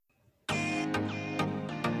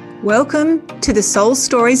Welcome to the Soul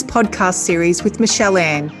Stories podcast series with Michelle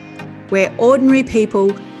Ann, where ordinary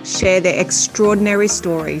people share their extraordinary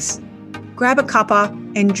stories. Grab a cuppa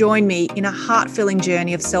and join me in a heart-filling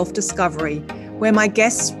journey of self-discovery, where my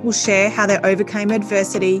guests will share how they overcame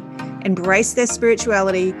adversity, embraced their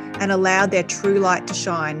spirituality, and allowed their true light to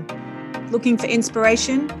shine. Looking for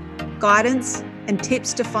inspiration, guidance, and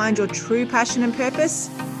tips to find your true passion and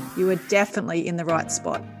purpose? You are definitely in the right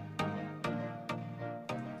spot.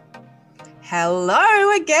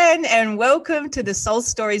 Hello again and welcome to the Soul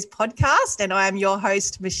Stories podcast, and I am your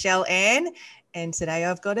host Michelle Ann, and today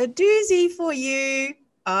I've got a doozy for you.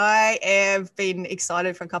 I have been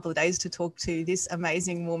excited for a couple of days to talk to this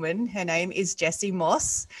amazing woman. Her name is Jessie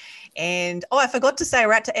Moss. And I forgot to say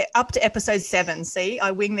we're up to episode 7. See,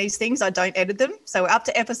 I wing these things, I don't edit them. So we're up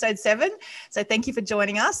to episode 7. So thank you for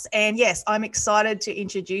joining us. And yes, I'm excited to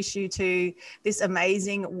introduce you to this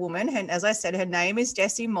amazing woman. And as I said, her name is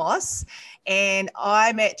Jessie Moss. And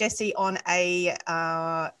I met Jessie on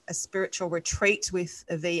a spiritual retreat with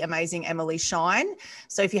the amazing Emily Shine.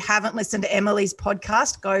 So if you haven't listened to Emily's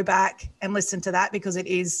podcast, go back and listen to that because it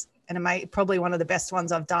is probably one of the best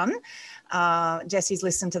ones I've done. Jessie's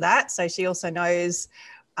listened to that, so she also knows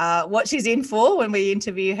what she's in for when we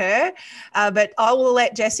interview her. But I will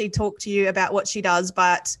let Jessie talk to you about what she does.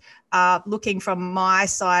 But looking from my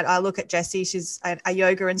side, I look at Jessie. She's a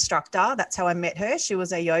yoga instructor. That's how I met her. She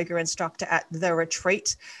was a yoga instructor at the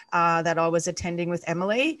retreat that I was attending with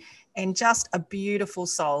Emily. And just a beautiful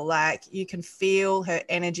soul. Like, you can feel her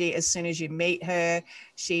energy as soon as you meet her.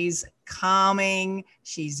 She's calming,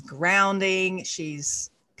 she's grounding,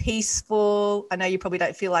 she's peaceful. I know you probably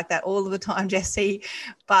don't feel like that all of the time, Jessie,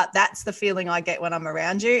 but that's the feeling I get when I'm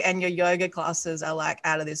around you. And your yoga classes are like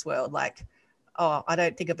out of this world. Like, oh, I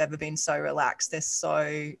don't think I've ever been so relaxed. They're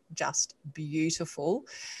so just beautiful.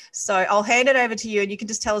 So I'll hand it over to you, and you can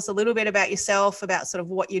just tell us a little bit about yourself, about sort of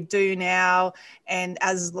what you do now. And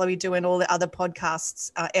as we do in all the other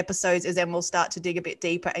podcasts episodes, is then we'll start to dig a bit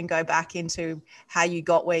deeper and go back into how you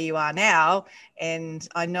got where you are now. And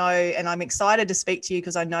I know, and I'm excited to speak to you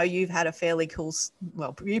because I know you've had a fairly cool,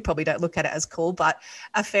 well, you probably don't look at it as cool, but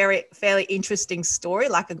a fairly interesting story,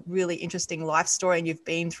 like a really interesting life story, and you've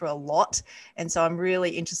been through a lot. And so I'm really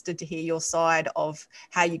interested to hear your side of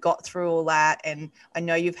how you got through all that. And I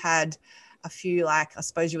know you've had a few, like, I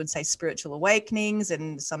suppose you would say, spiritual awakenings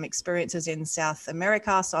and some experiences in South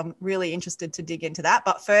America. So I'm really interested to dig into that.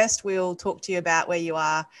 But first, we'll talk to you about where you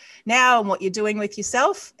are now and what you're doing with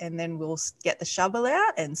yourself. And then we'll get the shovel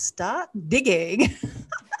out and start digging.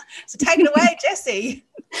 So take it away, Jessie.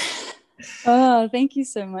 Oh, thank you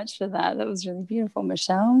so much for that. That was really beautiful,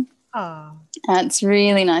 Michelle. Oh. It's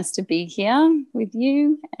really nice to be here with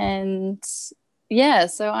you. And yeah,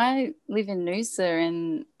 so I live in Noosa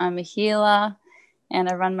and I'm a healer and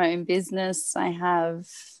I run my own business. I have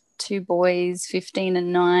 2 boys, 15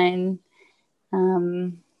 and 9.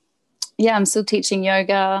 I'm still teaching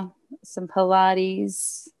yoga, some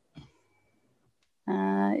Pilates.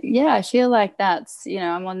 I feel like that's,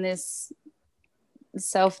 I'm on this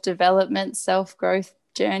self-development, self-growth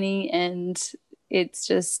journey, and it's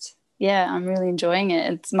just, I'm really enjoying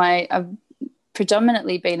it. I've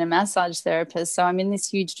predominantly been a massage therapist, so I'm in this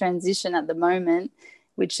huge transition at the moment,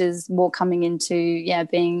 which is more coming into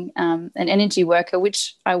being an energy worker,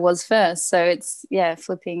 which I was first. So it's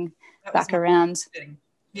flipping back around.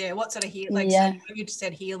 Yeah, what sort of healing? So you just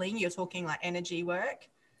said healing. You're talking like energy work.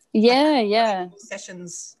 Like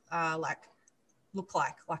sessions look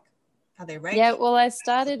like are they Reiki? Yeah, well, I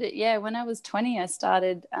started when I was 20, I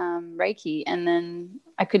started Reiki, and then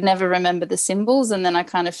I could never remember the symbols, and then I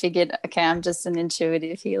kind of figured, okay, I'm just an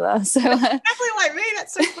intuitive healer. So that's exactly like me.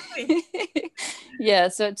 That's so funny.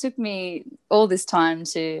 So it took me all this time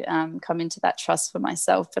to come into that trust for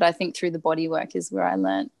myself, but I think through the body work is where I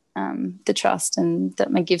learned the trust, and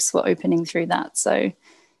that my gifts were opening through that. So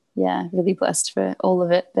really blessed for all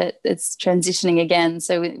of it, but it's transitioning again.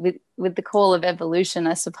 So with the call of evolution,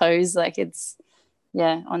 I suppose, like it's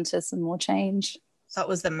onto some more change. So it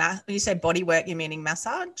was when you say body work, you're meaning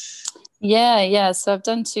massage? So I've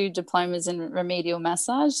done 2 diplomas in remedial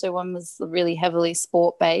massage. So one was really heavily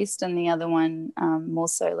sport based, and the other one more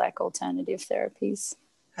so like alternative therapies.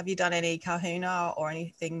 Have you done any kahuna or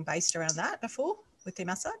anything based around that before with the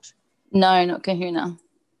massage? No, not kahuna.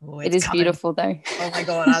 Oh, it is coming. Beautiful though. Oh my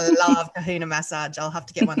God, I love kahuna massage. I'll have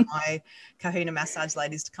to get one of my kahuna massage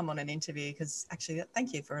ladies to come on an interview, because actually,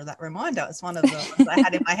 thank you for that reminder. It's one of the ones I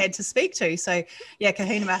had in my head to speak to. So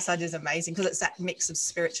kahuna massage is amazing because it's that mix of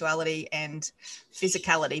spirituality and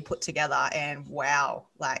physicality put together, and wow,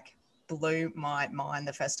 like blew my mind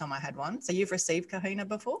the first time I had one. So you've received kahuna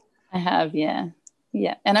before? I have, yeah.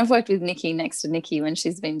 Yeah. And I've worked with Nikki next to Nikki when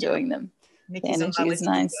she's been doing them. Nikki's the on my energy is list as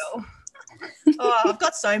nice. well. Oh, I've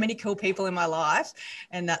got so many cool people in my life,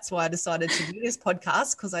 and that's why I decided to do this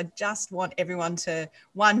podcast, because I just want everyone to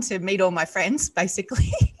meet all my friends,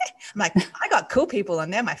 basically. I'm like, I got cool people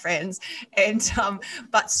and they're my friends, and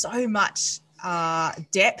but so much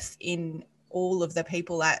depth in all of the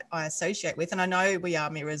people that I associate with, and I know we are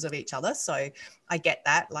mirrors of each other, so I get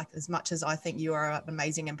that. Like, as much as I think you are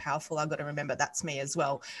amazing and powerful, I've got to remember that's me as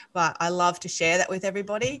well. But I love to share that with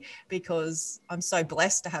everybody, because I'm so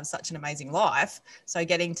blessed to have such an amazing life. So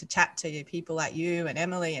getting to chat to people like you and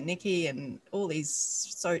Emily and Nikki and all these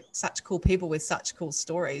such cool people with such cool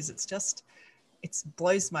stories, it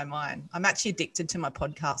blows my mind. I'm actually addicted to my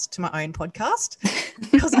own podcast,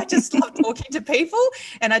 because I just love talking to people,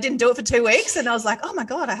 and I didn't do it for 2 weeks. And I was like, oh my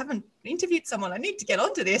God, I haven't interviewed someone. I need to get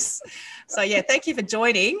onto this. So yeah, thank you for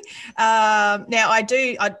joining. Now I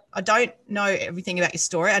don't know everything about your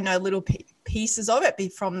story. I know little pieces of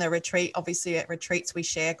it from the retreat. Obviously at retreats, we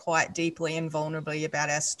share quite deeply and vulnerably about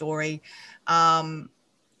our story.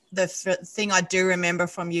 The thing I do remember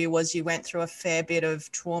from you was you went through a fair bit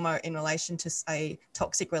of trauma in relation to, say,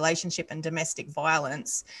 toxic relationship and domestic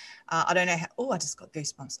violence. I don't know I just got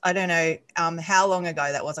goosebumps. I don't know how long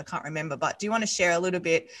ago that was. I can't remember. But do you want to share a little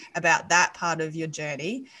bit about that part of your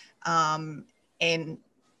journey? And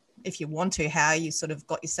if you want to, how you sort of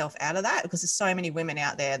got yourself out of that? Because there's so many women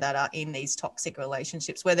out there that are in these toxic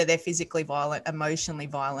relationships, whether they're physically violent, emotionally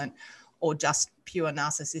violent, or just pure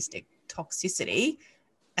narcissistic toxicity,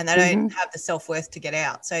 and they don't have the self-worth to get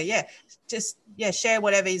out. So share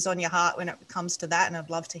whatever is on your heart when it comes to that. And I'd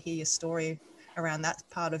love to hear your story around that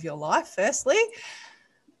part of your life firstly.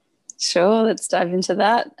 Sure, let's dive into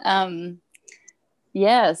that.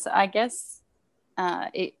 Yes, I guess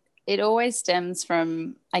it always stems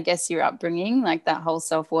from, I guess, your upbringing, like that whole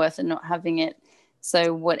self-worth and not having it.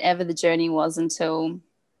 So whatever the journey was until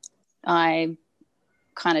I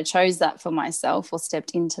kind of chose that for myself or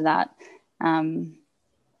stepped into that,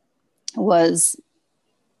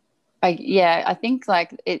 I think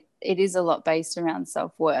like it is a lot based around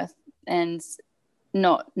self-worth and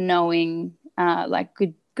not knowing like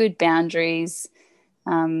good boundaries.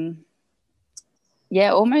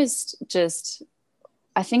 Almost just,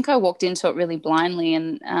 I think I walked into it really blindly,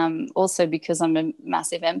 and also because I'm a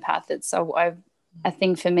massive empath, a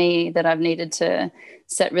thing for me that I've needed to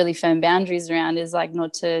set really firm boundaries around is like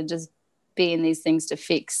not to just be in these things to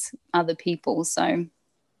fix other people. So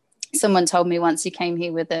someone told me once, you came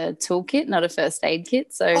here with a toolkit, not a first aid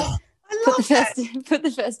kit. So put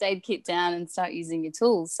the first aid kit down and start using your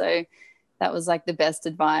tools. So that was like the best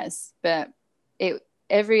advice. But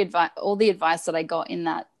all the advice that I got in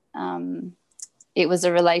that, it was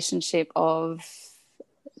a relationship of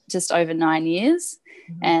just over 9 years.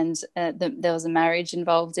 And there was a marriage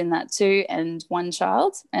involved in that too, and one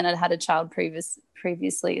child, and I'd had a child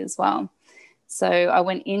previously as well. So I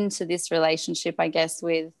went into this relationship, I guess,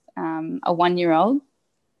 with a 1-year-old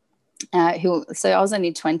so I was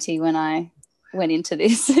only 20 when I went into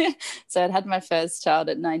this. So I'd had my first child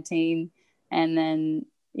at 19, and then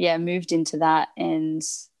moved into that, and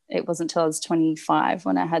it wasn't until I was 25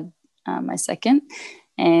 when I had my second,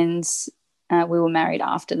 and we were married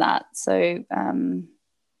after that. So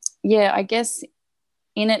I guess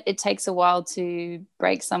in it takes a while to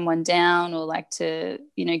break someone down, or like to,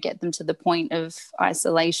 get them to the point of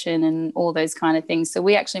isolation and all those kind of things. So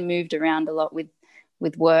we actually moved around a lot with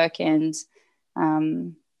work, and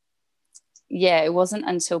it wasn't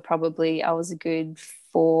until probably I was a good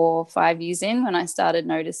 4 or 5 years in when I started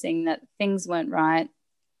noticing that things weren't right.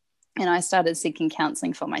 And I started seeking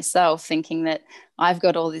counseling for myself, thinking that I've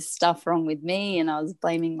got all this stuff wrong with me, and I was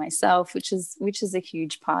blaming myself, which is a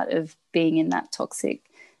huge part of being in that toxic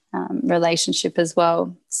relationship as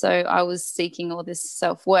well. So I was seeking all this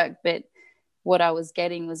self-work, but what I was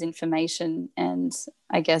getting was information, and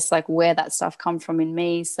I guess like where that stuff come from in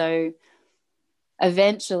me. So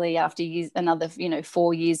eventually, after another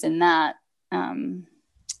 4 years in that,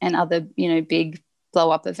 and other big blow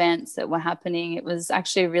up events that were happening, it was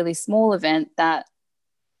actually a really small event that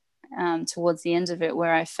towards the end of it,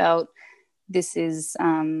 where I felt this is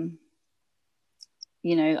I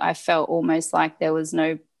felt almost like there was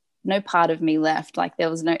no part of me left, like there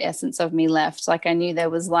was no essence of me left. Like I knew there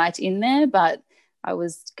was light in there, but I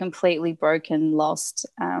was completely broken, lost,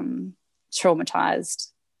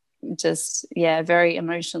 traumatized, just very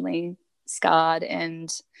emotionally scarred. And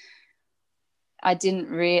I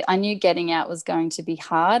knew getting out was going to be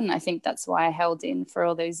hard, and I think that's why I held in for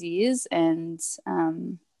all those years. And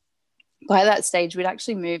by that stage, we'd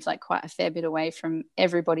actually moved like quite a fair bit away from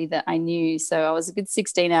everybody that I knew. So I was a good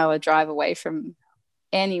 16-hour drive away from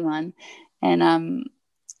anyone. And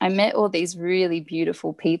I met all these really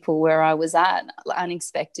beautiful people where I was at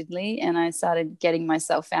unexpectedly, and I started getting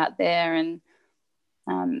myself out there, and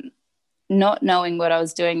not knowing what I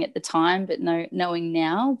was doing at the time, but knowing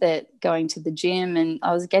now that going to the gym, and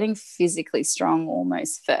I was getting physically strong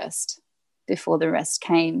almost first before the rest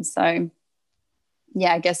came. So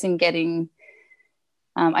yeah, I guess in getting,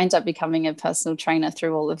 I ended up becoming a personal trainer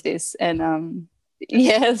through all of this. And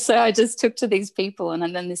yeah, so I just took to these people,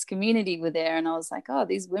 and then this community were there, and I was like, oh,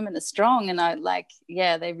 these women are strong. And I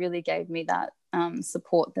yeah, they really gave me that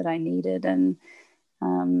support that I needed. And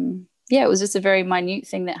yeah, it was just a very minute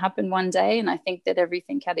thing that happened one day, and I think that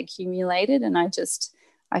everything had accumulated, and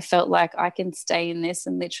I felt like I can stay in this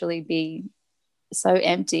and literally be so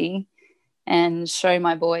empty and show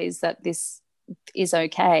my boys that this is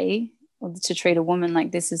okay, or to treat a woman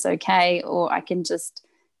like this is okay, or I can just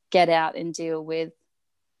get out and deal with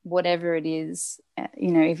whatever it is,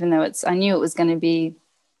 even though I knew it was going to be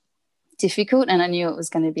difficult, and I knew it was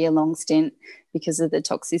going to be a long stint because of the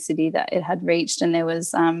toxicity that it had reached, and there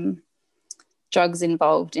was drugs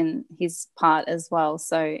involved in his part as well.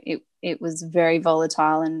 So it was very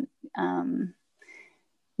volatile, and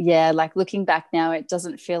yeah, like looking back now, it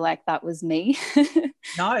doesn't feel like that was me.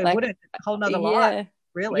 No, it like, wouldn't. A whole nother life,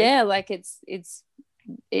 really. Yeah, like it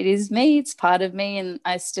is me. It's part of me, and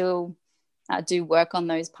I still do work on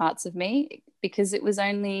those parts of me, because I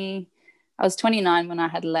was 29 when I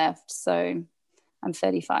had left, so I'm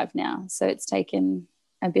 35 now. So it's taken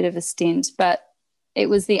a bit of a stint, but it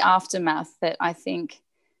was the aftermath that I think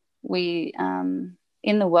we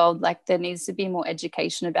in the world, like, there needs to be more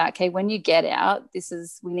education about, okay, when you get out,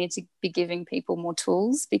 we need to be giving people more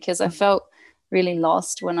tools, because I felt really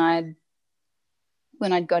lost when I'd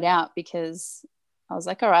got out, because I was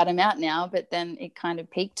like, all right, I'm out now. But then it kind of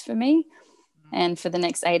peaked for me. And for the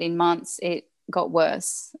next 18 months, it got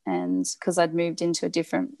worse. And because I'd moved into a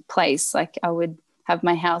different place, like I would have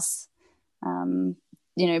my house,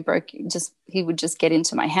 he would just get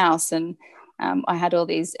into my house. And I had all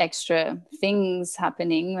these extra things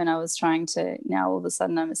happening when I was trying to, now all of a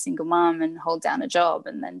sudden I'm a single mom and hold down a job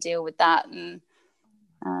and then deal with that. And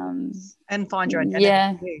find your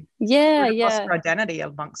identity. Yeah. Lost your identity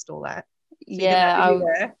amongst all that. So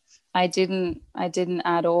I didn't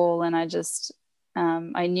at all. And I just,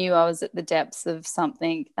 I knew I was at the depths of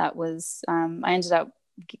something that was, I ended up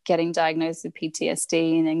getting diagnosed with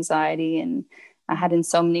PTSD and anxiety, and I had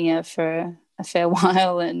insomnia for a fair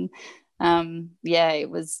while. And it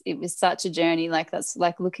was such a journey. Like, that's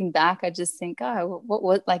like, looking back, I just think, oh, what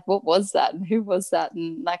was that, and who was that?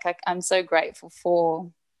 And like, I'm so grateful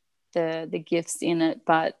for the gifts in it,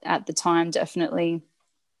 but at the time, definitely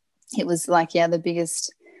it was like, yeah, the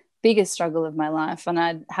biggest struggle of my life. And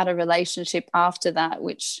I had a relationship after that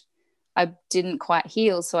which I didn't quite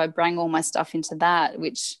heal, so I bring all my stuff into that,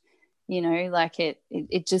 which, like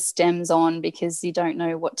it just stems on, because you don't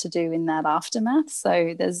know what to do in that aftermath.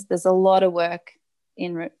 So there's a lot of work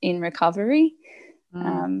in recovery,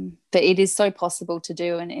 but it is so possible to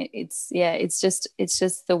do. And it's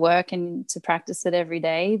just the work, and to practice it every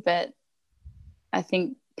day. But I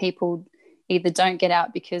think people either don't get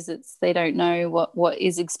out because they don't know what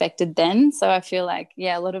is expected then. So I feel like,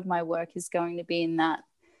 yeah, a lot of my work is going to be in that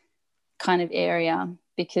kind of area,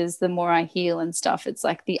 because the more I heal and stuff, it's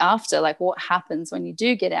like the after, like what happens when you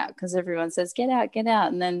do get out, because everyone says get out,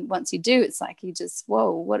 and then once you do, it's like you just,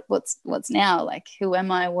 whoa, what's now, like, who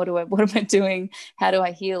am I, what am I doing, how do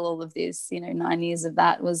I heal all of this? 9 years of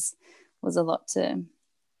that was a lot to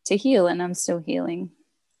heal, and I'm still healing.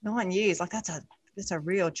 9 years, like that's a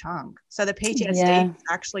real chunk. So the PTSD is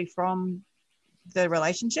actually from the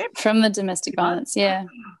relationship, from the domestic violence. Yeah.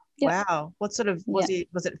 Yep. Wow. What sort of was it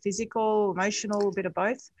physical, emotional, a bit of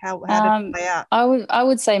both? How did it play out? I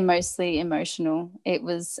would say mostly emotional. It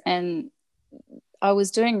was, and I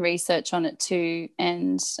was doing research on it too,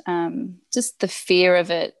 and just the fear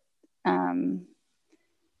of it,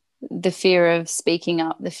 the fear of speaking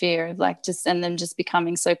up, the fear of and then just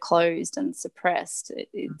becoming so closed and suppressed.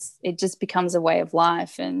 It just becomes a way of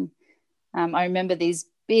life. And I remember these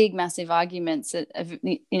big, massive arguments.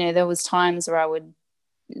 There was times where I would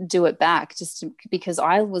do it back because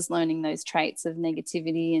I was learning those traits of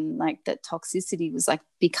negativity, and like that toxicity was like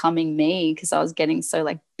becoming me, because I was getting so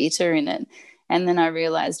like bitter in it. And then I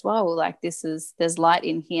realized, wow, like there's light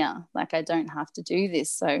in here. Like I don't have to do this.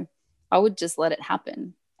 So I would just let it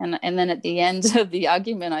happen. And then at the end of the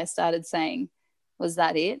argument, I started saying, was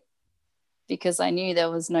that it? Because I knew there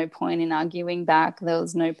was no point in arguing back. There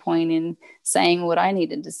was no point in saying what I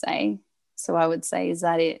needed to say. So I would say, is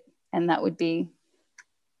that it? And that would be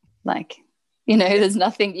like You know, there's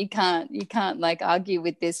nothing, you can't like argue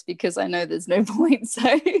with this because I know there's no point.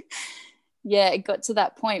 So yeah, it got to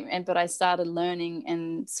that point, but I started learning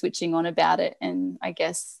and switching on about it, and I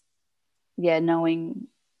guess, yeah, knowing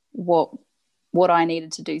what I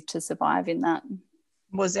needed to do to survive in that.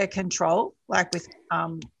 Was there control, like with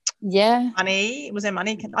Yeah. money? Was there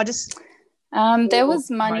money? There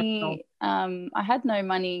was money. I had no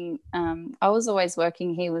money. I was always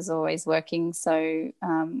working. He was always working. So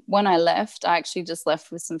when I left, I actually just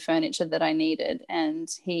left with some furniture that I needed, and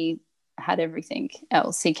he had everything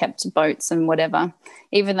else. He kept boats and whatever,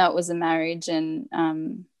 even though it was a marriage. And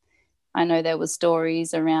I know there were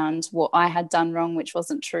stories around what I had done wrong, which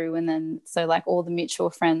wasn't true. And then so like all the mutual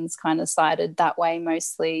friends kind of sided that way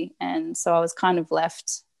mostly. And so I was kind of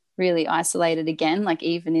left really isolated again, like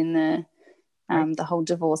even in the whole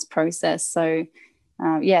divorce process. So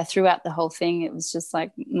yeah, throughout the whole thing, it was just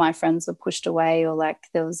like my friends were pushed away, or like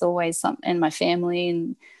there was always something in my family.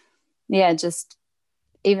 And yeah, just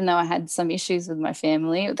even though I had some issues with my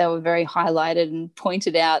family, they were very highlighted and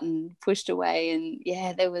pointed out and pushed away. And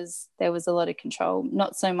yeah, there was a lot of control,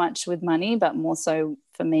 not so much with money, but more so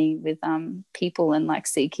for me with people and like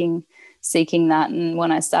seeking that. And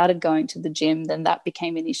when I started going to the gym, then that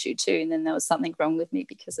became an issue too. And then there was something wrong with me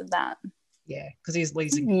because of that. Yeah, because he's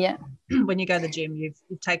losing. Yeah. When you go to the gym, you've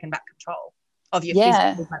taken back control of your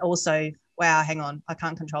physical, but also, wow, hang on, I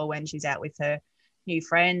can't control when she's out with her new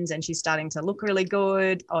friends and she's starting to look really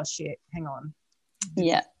good. Oh shit, hang on.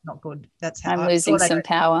 Yeah, not good. That's how I'm losing some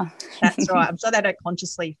power. That's right. I'm sure they don't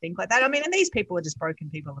consciously think like that. I mean, and these people are just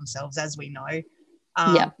broken people themselves, as we know.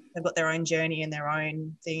 They've got their own journey and their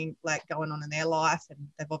own thing like going on in their life, and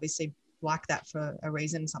they've obviously like that for a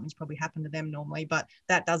reason. Something's probably happened to them normally, but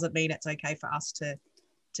that doesn't mean it's okay for us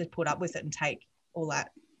to put up with it and take all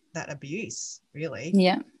that abuse, really.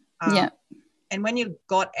 Yeah. And when you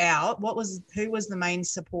got out, who was the main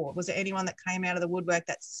support? Was there anyone that came out of the woodwork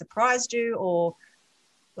that surprised you, or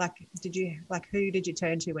who did you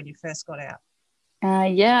turn to when you first got out?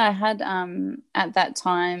 Yeah, I had at that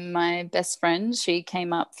time my best friend. She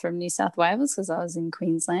came up from New South Wales because I was in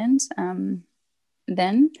Queensland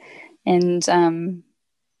then, and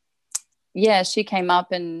yeah, she came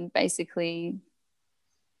up and basically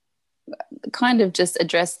kind of just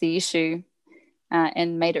addressed the issue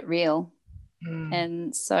and made it real.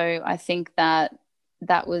 And so I think that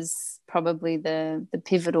was probably the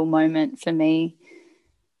pivotal moment for me,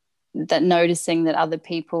 that noticing that other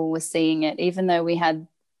people were seeing it, even though we had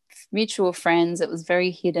mutual friends, it was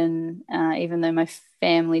very hidden. Even though my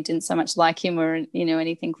family didn't so much like him or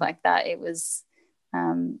anything like that, it was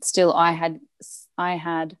still I had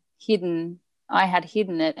hidden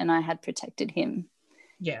it, and I had protected him.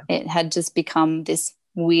 Yeah, it had just become this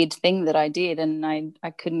weird thing that I did, and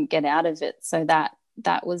I couldn't get out of it. So that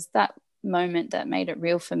was that moment that made it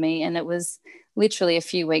real for me. And it was literally a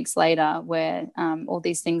few weeks later where all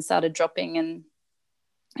these things started dropping, and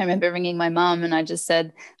I remember ringing my mum and I just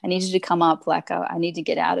said, I need you to come up, like I need to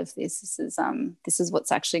get out of this. This is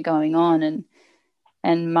what's actually going on. And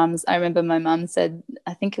I remember my mum said,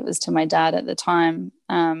 I think it was to my dad at the time,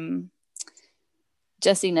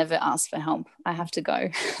 Jessie never asked for help. I have to go.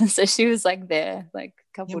 So she was like there, like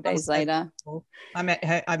a couple of days later. Cool. I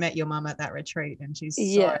met your mum at that retreat, and she's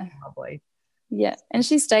so lovely. Yeah. And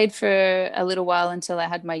she stayed for a little while until I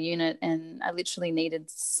had my unit, and I literally needed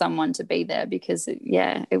someone to be there because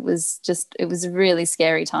it was a really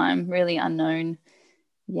scary time, really unknown.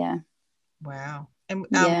 Yeah. Wow. And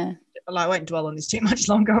I won't dwell on this too much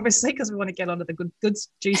longer, obviously, because we want to get onto the good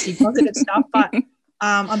juicy, positive stuff. But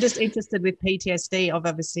I'm just interested with PTSD. I've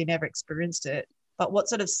obviously never experienced it, but what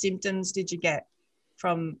sort of symptoms did you get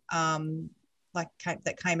from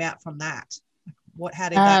that came out from that? How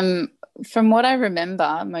did that? From what I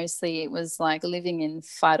remember, mostly it was like living in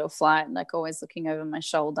fight or flight, like always looking over my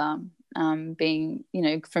shoulder, being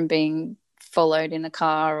from being followed in a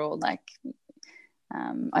car, or like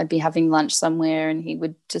I'd be having lunch somewhere and he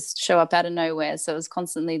would just show up out of nowhere. So it was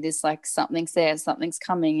constantly this like something's there, something's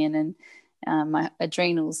coming in, and my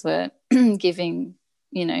adrenals were giving,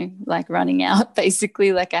 like running out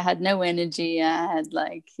basically. Like I had no energy. I had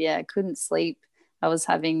I couldn't sleep. I was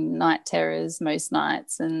having night terrors most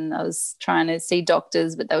nights, and I was trying to see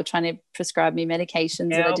doctors, but they were trying to prescribe me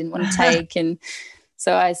medications that I didn't want to take. And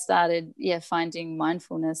so I started, finding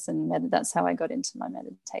mindfulness, and that's how I got into my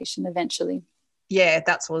meditation eventually. Yeah,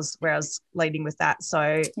 that was where I was leading with that.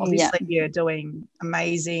 So obviously you're doing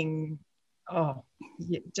amazing.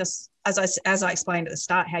 Just as I explained at the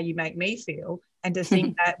start, how you make me feel, and to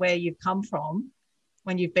think that where you've come from,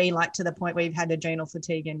 when you've been like to the point where you've had adrenal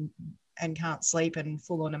fatigue and can't sleep and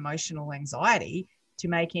full on emotional anxiety, to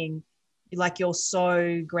making like you're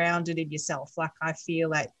so grounded in yourself. Like I feel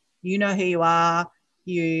like you know who you are.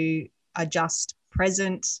 You are just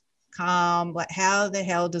present, calm. Like how the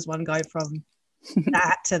hell does one go from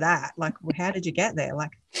that to that? Like how did you get there?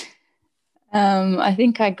 Like I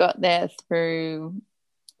think I got there through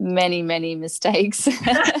many, many mistakes.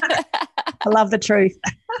 I love the truth.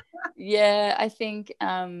 Yeah, I think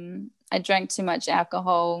I drank too much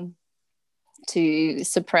alcohol to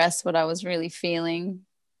suppress what I was really feeling,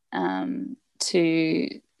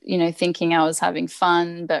 to, thinking I was having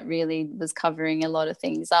fun, but really was covering a lot of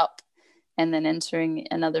things up, and then entering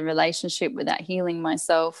another relationship without healing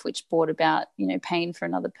myself, which brought about, pain for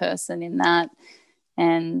another person in that.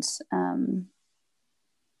 And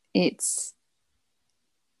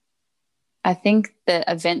I think that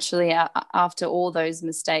eventually after all those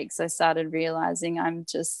mistakes, I started realizing I'm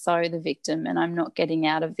just so the victim and I'm not getting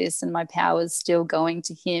out of this, and my power is still going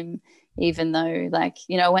to him, even though, like,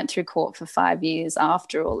 I went through court for 5 years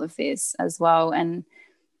after all of this as well. And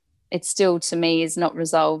it still, to me, is not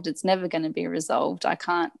resolved. It's never going to be resolved. I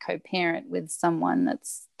can't co-parent with someone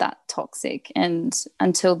that's that toxic. And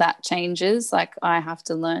until that changes, like, I have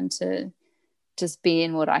to learn to just be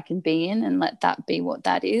in what I can be in and let that be what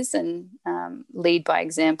that is, and lead by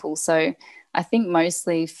example. So I think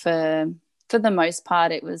mostly for the most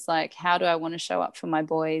part, it was like, how do I want to show up for my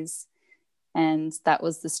boys? And that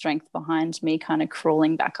was the strength behind me kind of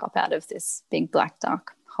crawling back up out of this big black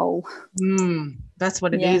dark hole. That's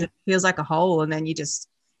what it is. It feels like a hole, and then you just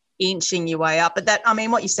inching your way up. But that, I mean,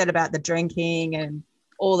 what you said about the drinking and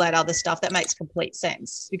all that other stuff, that makes complete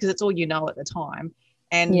sense because it's all you know at the time.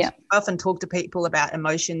 And I often talk to people about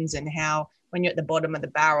emotions and how when you're at the bottom of the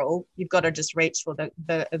barrel, you've got to just reach for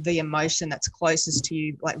the emotion that's closest to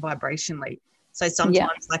you, like vibrationally. So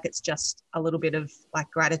sometimes like it's just a little bit of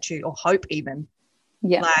like gratitude or hope even.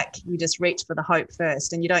 Yeah. Like you just reach for the hope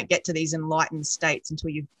first, and you don't get to these enlightened states until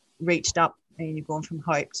you've reached up and you've gone from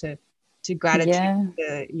hope to gratitude,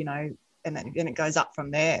 to, and then it goes up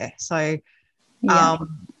from there. So,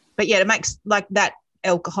 but yeah, it makes like that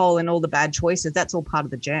alcohol and all the bad choices, that's all part of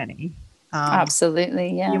the journey.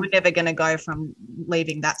 Absolutely, yeah. You were never going to go from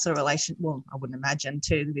leaving that sort of relation, well, I wouldn't imagine,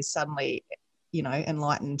 to this suddenly,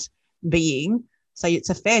 enlightened being. So it's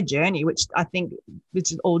a fair journey, which I think,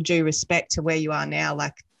 which is all due respect to where you are now,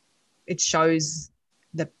 like it shows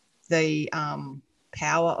the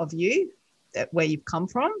power of you, that where you've come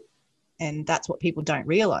from. And that's what people don't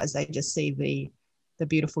realize. They just see the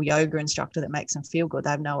beautiful yoga instructor that makes them feel good. They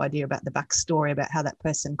have no idea about the backstory about how that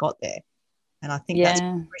person got there. And I think that's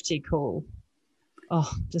pretty cool.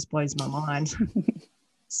 Oh, just blows my mind.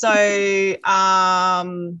 So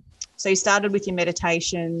you started with your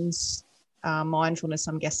meditations, mindfulness,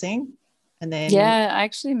 I'm guessing. And then I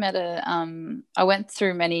actually met I went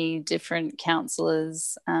through many different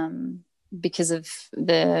counselors because of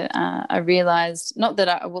I realized, not that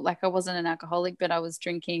I wasn't an alcoholic, but I was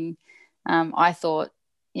drinking. I thought,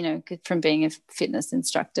 from being a fitness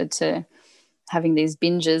instructor to having these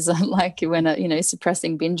binges, like when,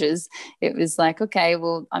 suppressing binges, it was like, okay,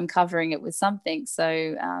 well, I'm covering it with something.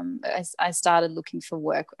 So I started looking for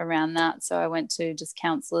work around that. So I went to just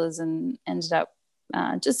counselors and ended up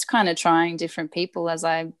just kind of trying different people as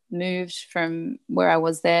I moved from where I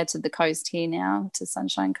was there to the coast here now, to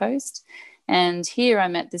Sunshine Coast. And here I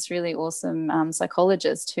met this really awesome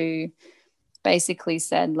psychologist who basically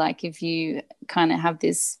said, like, if you kind of have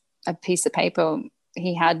a piece of paper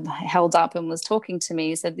he had held up and was talking to me,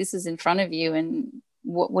 he said, this is in front of you, and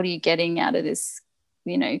what are you getting out of this,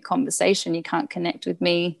 conversation? You can't connect with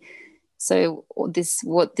me. So this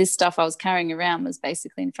stuff I was carrying around was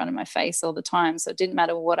basically in front of my face all the time. So it didn't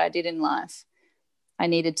matter what I did in life. I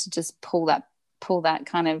needed to just pull that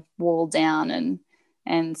kind of wall down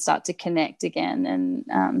and start to connect again.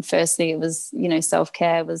 And firstly, it was,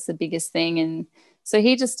 self-care was the biggest thing. And so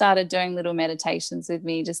he just started doing little meditations with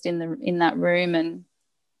me just in that room. And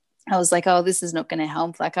I was like, oh, this is not going to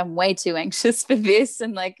help. Like, I'm way too anxious for this.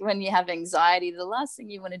 And like, when you have anxiety, the last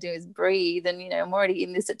thing you want to do is breathe. And, I'm already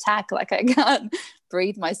in this attack. Like, I can't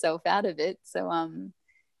breathe myself out of it. So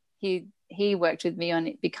he worked with me on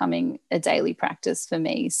it becoming a daily practice for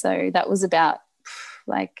me. So that was about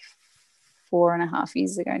like 4.5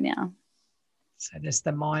 years ago now. So just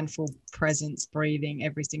the mindful presence, breathing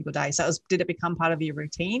every single day. So did it become part of your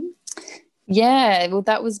routine? Yeah, well,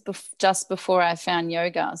 that was just before I found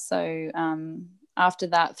yoga. So after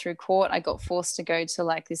that, through court, I got forced to go to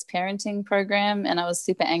like this parenting program, and I was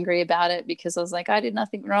super angry about it because I was like, I did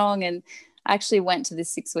nothing wrong. And I actually went to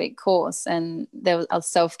this 6-week course, and there was a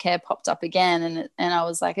self-care popped up again. And I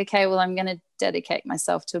was like, okay, well, I'm going to dedicate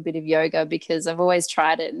myself to a bit of yoga because I've always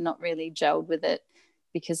tried it and not really gelled with it.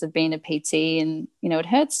 because of being a PT, and it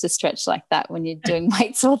hurts to stretch like that when you're doing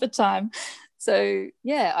weights all the time. So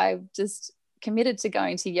yeah, I just committed to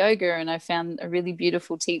going to yoga, and I found a really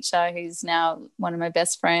beautiful teacher who's now one of my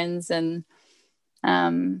best friends, and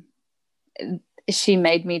she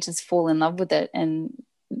made me just fall in love with it. And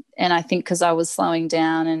I think because I was slowing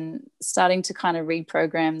down and starting to kind of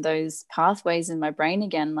reprogram those pathways in my brain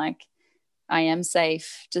again, like I am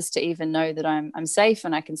safe, just to even know that I'm safe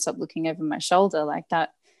and I can stop looking over my shoulder, like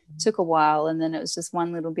that took a while. And then it was just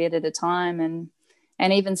one little bit at a time.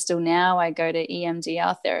 And even still now I go to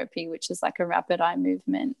EMDR therapy, which is like a rapid eye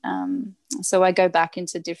movement. So I go back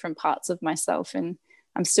into different parts of myself, and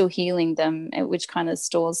I'm still healing them, which kind of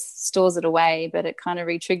stores it away, but it kind of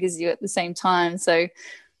re-triggers you at the same time. So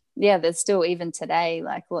yeah, there's still, even today,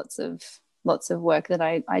 like lots of work that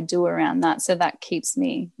I do around that. So that keeps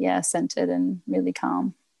me, centered and really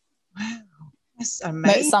calm. Wow. That's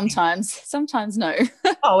amazing. Sometimes no.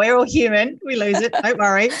 Oh, we're all human. We lose it. Don't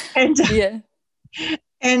worry. And yeah.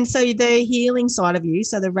 And so the healing side of you,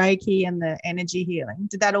 so the Reiki and the energy healing,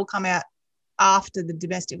 did that all come out after the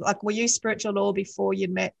domestic? Like, were you spiritual at all before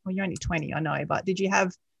you'd met? Well, you're only 20, I know, but did you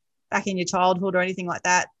have back in your childhood or anything like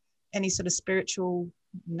that, any sort of spiritual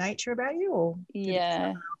nature about you? Or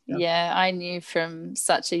yeah, I knew from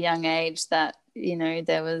such a young age that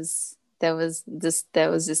there was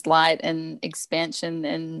this light and expansion,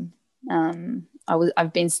 and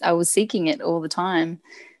I was seeking it all the time.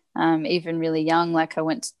 Even really young, like I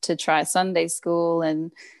went to try Sunday school,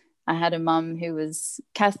 and I had a mum who was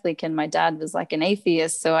Catholic and my dad was like an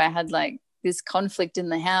atheist. So I had like this conflict in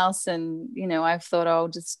the house, and, I thought I'll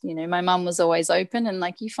just, my mum was always open and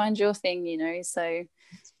like, you find your thing, So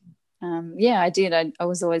I did. I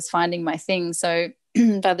was always finding my thing. So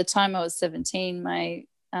by the time I was 17,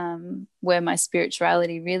 where my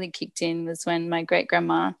spirituality really kicked in was when my great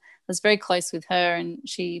grandma, I was very close with her, and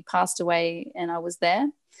she passed away and I was there.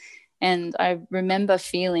 And I remember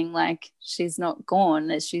feeling like she's not gone,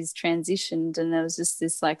 as she's transitioned. And there was just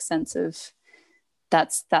this like sense of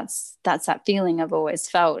that's that feeling I've always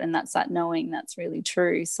felt, and that's that knowing that's really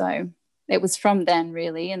true. So it was from then,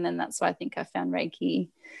 really. And then that's why I think I found Reiki.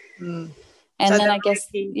 And so then I guess,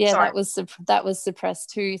 that was suppressed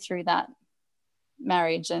too through that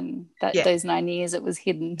marriage, and those 9 years it was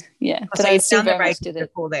hidden. But so I you still found the very much Reiki did it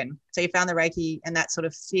before then. So you found the Reiki and that sort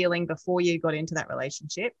of feeling before you got into that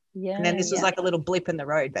relationship. And then this was like a little blip in the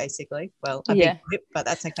road, basically. Well, a big blip, but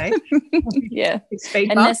that's okay.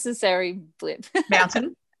 A necessary blip.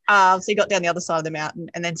 Mountain. So you got down the other side of the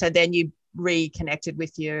mountain, and then you reconnected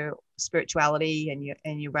with your spirituality and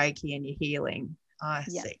your Reiki and your healing. I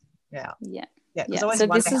see. So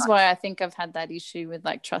this is why I think I've had that issue with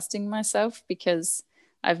like trusting myself, because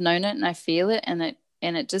I've known it and I feel it, and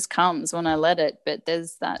it just comes when I let it. But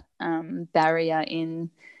there's that barrier in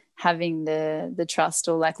having the trust,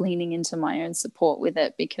 or like leaning into my own support with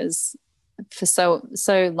it, because for so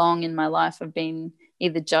long in my life I've been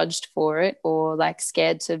either judged for it or like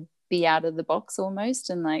scared to be out of the box almost.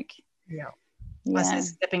 And like I say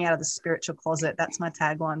stepping out of the spiritual closet. That's my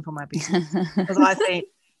tagline for my business, because I think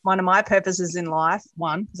one of my purposes in life,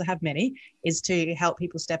 because I have many, is to help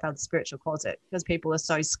people step out of the spiritual closet, because people are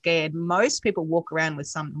so scared. Most people walk around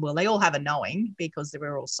with they all have a knowing, because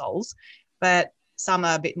we're all souls, but some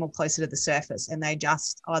are a bit more closer to the surface, and they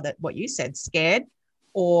just either, what you said, scared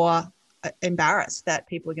or embarrassed that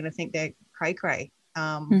people are going to think they're cray-cray.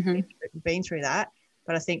 Been through that.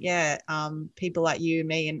 But I think, people like you,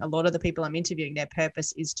 me, and a lot of the people I'm interviewing, their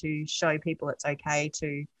purpose is to show people it's okay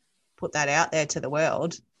to put that out there to the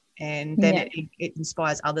world, and then it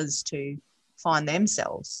inspires others to find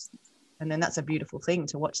themselves. And then that's a beautiful thing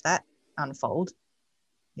to watch that unfold.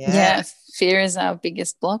 Fear is our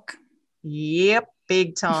biggest block. Yep,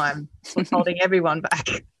 big time. What's holding everyone back.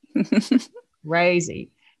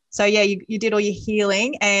 Crazy. So you did all your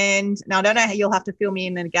healing, and now I don't know how, you'll have to fill me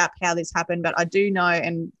in the gap how this happened, but I do know,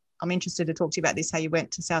 and I'm interested to talk to you about this, how you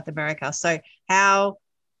went to South America. So how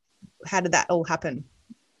did that all happen?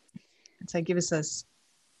 So give us a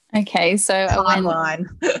timeline.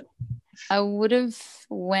 I would have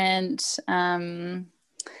went. I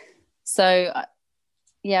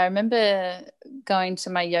remember going to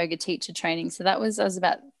my yoga teacher training. So I was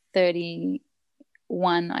about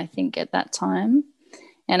 31, I think, at that time.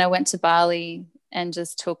 And I went to Bali and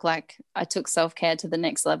just took self-care to the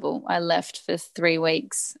next level. I left for 3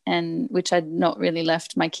 weeks, and which I'd not really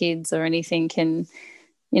left my kids or anything. And,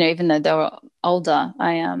 even though they were older,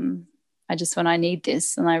 I just went, I need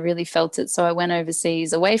this. And I really felt it. So I went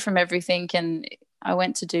overseas away from everything, and I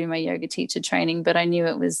went to do my yoga teacher training, but I knew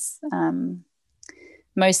it was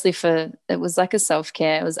mostly it was like a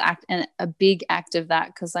self-care. It was a big act of that,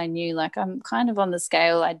 because I knew like I'm kind of on the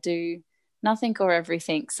scale. I do nothing or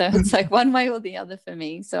everything. So it's like one way or the other for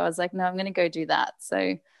me. So I was like, no, I'm going to go do that.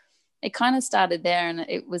 So it kind of started there, and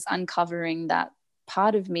it was uncovering that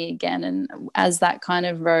part of me again. And as that kind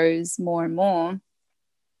of rose more and more,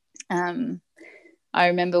 I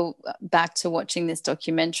remember back to watching this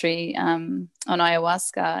documentary on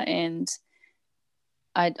ayahuasca, and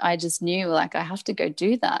I just knew like I have to go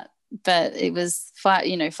do that. But it was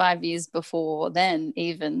 5 years before then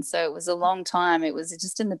even. So it was a long time. It was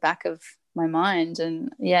just in the back of my mind.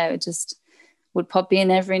 And yeah, it just would pop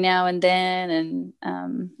in every now and then.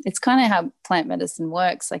 And it's kind of how plant medicine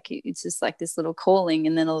works. Like it's just like this little calling,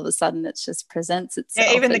 and then all of a sudden it just presents itself.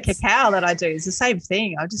 Yeah, even the cacao that I do is the same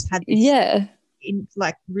thing. I just had this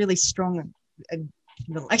like really strong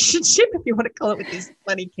relationship, if you want to call it, with this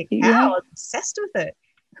bloody cacao. I was obsessed with it.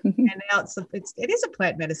 And now it is a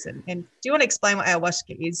plant medicine. And do you want to explain what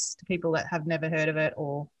ayahuasca is to people that have never heard of it,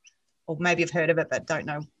 or maybe have heard of it but don't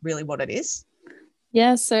know really what it is?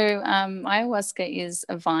 Yeah, so ayahuasca is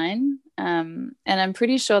a vine, and I'm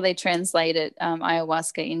pretty sure they translated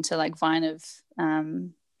ayahuasca into like vine of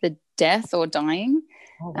the death or dying.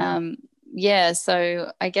 Oh, wow. Yeah,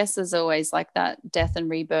 so I guess there's always like that death and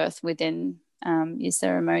rebirth within your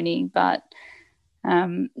ceremony. But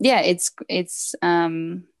yeah, it's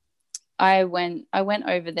I went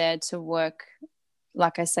over there to work,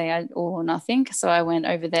 like I say, all or nothing. So I went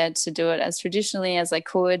over there to do it as traditionally as I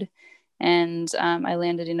could. And I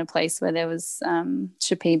landed in a place where there was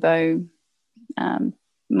Shipibo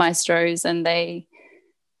maestros, and they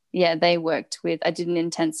worked with, I did an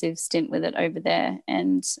intensive stint with it over there.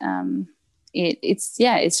 And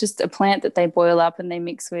it's just a plant that they boil up and they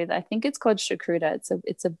mix with, I think it's called chacruta.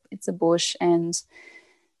 It's a bush, and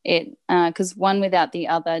it because one without the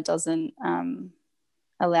other doesn't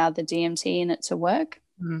allow the DMT in it to work.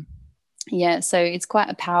 Mm. Yeah, so it's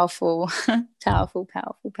quite a powerful powerful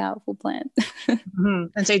plant. Mm-hmm.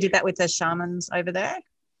 And so you did that with the shamans over there?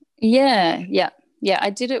 Yeah, I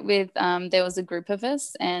did it with there was a group of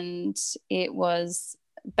us, and it was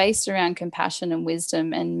based around compassion and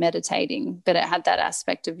wisdom and meditating, but it had that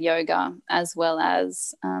aspect of yoga as well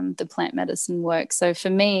as the plant medicine work. So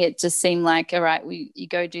for me, it just seemed like, all right, you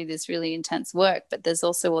go do this really intense work, but there's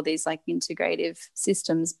also all these like integrative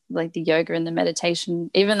systems like the yoga and the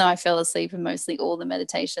meditation. Even though I fell asleep in mostly all the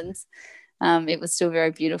meditations, it was still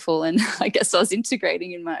very beautiful. And I guess I was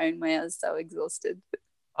integrating in my own way. I was so exhausted.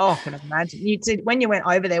 Oh, I can imagine. You did, when you went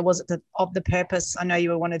over there, was it of the purpose? I know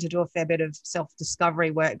you wanted to do a fair bit of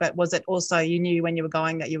self-discovery work, but was it also you knew when you were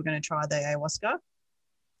going that you were going to try the ayahuasca?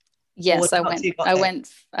 Yes, I went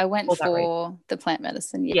for the plant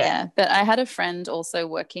medicine. Yeah. But I had a friend also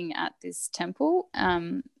working at this temple,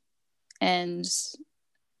 and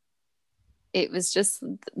it was just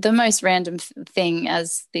the most random thing,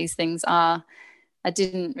 as these things are. I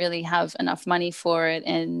didn't really have enough money for it.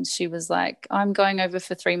 And she was like, I'm going over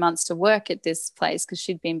for 3 months to work at this place, because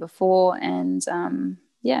she'd been before. And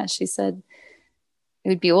she said it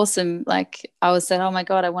would be awesome. Like I said, oh my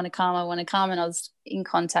God, I want to come. And I was in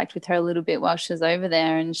contact with her a little bit while she was over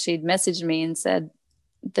there. And she'd messaged me and said,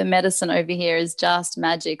 the medicine over here is just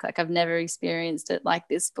magic. Like I've never experienced it like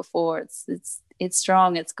this before. It's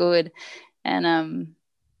strong. It's good. And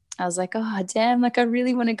I was like, oh, damn, like I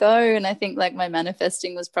really want to go. And I think like my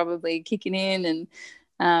manifesting was probably kicking in,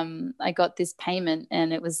 and I got this payment,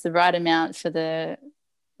 and it was the right amount for the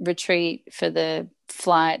retreat, for the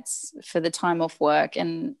flights, for the time off work.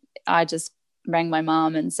 And I just rang my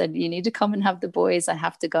mom and said, you need to come and have the boys. I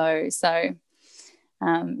have to go. So,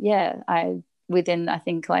 within, I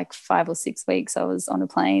think like 5 or 6 weeks, I was on a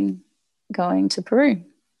plane going to Peru.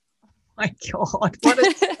 My God, what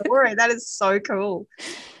a story. That is so cool.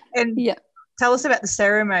 And tell us about the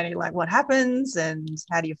ceremony, like what happens and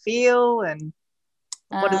how do you feel and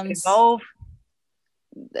what does it involve?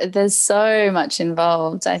 There's so much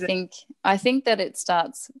involved. I think that it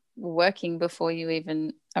starts working before you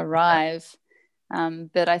even arrive.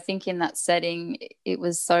 But I think in that setting, it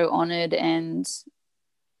was so honored, and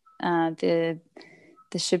the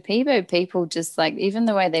Shipibo people, just like even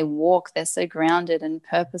the way they walk, they're so grounded and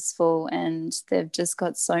purposeful, and they've just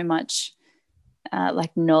got so much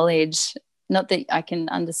like knowledge, not that I can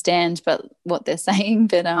understand but what they're saying,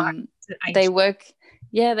 but they work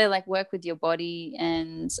with your body.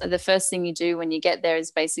 And the first thing you do when you get there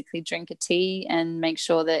is basically drink a tea and make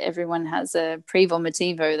sure that everyone has a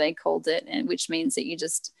pre-vomitivo, they called it, and which means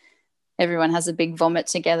that everyone has a big vomit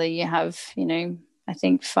together. You have, I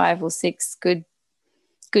think 5 or 6 good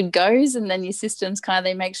good goes, and then your systems kind of,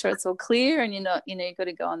 they make sure it's all clear, and you're not, you've got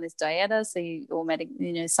to go on this dieta, so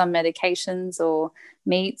some medications or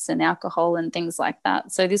meats and alcohol and things like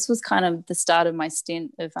that. So this was kind of the start of my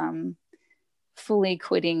stint of fully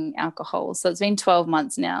quitting alcohol. So it's been 12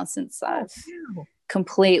 months now since I've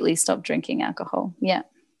completely stopped drinking alcohol. Yeah.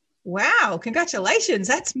 Wow, congratulations.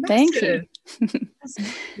 That's massive. Thank you. That's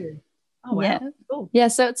massive. Oh, wow. Yeah. Cool. Yeah,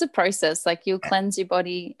 so it's a process. Like, you'll cleanse your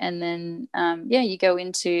body, and then you go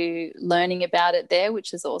into learning about it there,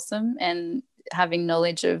 which is awesome, and having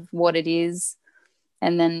knowledge of what it is.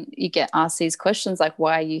 And then you get asked these questions like,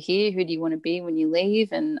 why are you here? Who do you want to be when you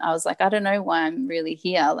leave? And I was like, I don't know why I'm really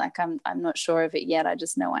here. Like, I'm not sure of it yet. I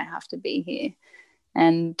just know I have to be here.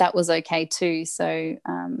 And that was okay too. So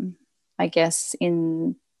I guess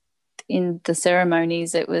in the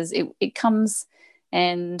ceremonies, it comes,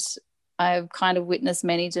 and I've kind of witnessed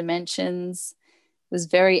many dimensions. It was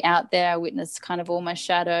very out there. I witnessed kind of all my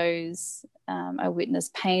shadows. I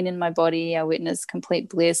witnessed pain in my body. I witnessed complete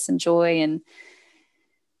bliss and joy, and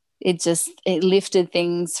it lifted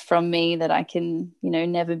things from me that I can,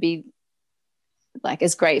 never be like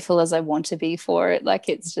as grateful as I want to be for it. Like,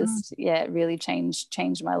 it's just, it really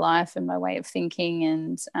changed my life and my way of thinking.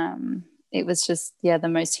 And it was just, the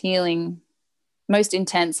most healing, most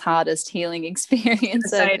intense, hardest healing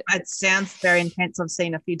experience. It sounds very intense. I've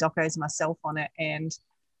seen a few docos myself on it, and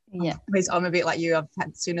I'm a bit like you. As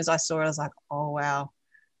soon as I saw it, I was like, oh wow,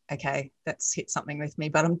 okay, that's hit something with me,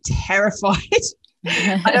 but I'm terrified.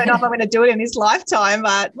 I don't know if I'm going to do it in this lifetime,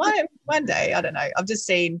 but one day, I don't know.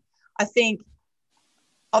 I think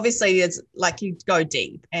obviously it's like you go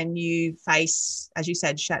deep and you face, as you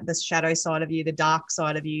said, the shadow side of you, the dark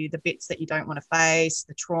side of you, the bits that you don't want to face,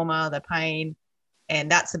 the trauma, the pain.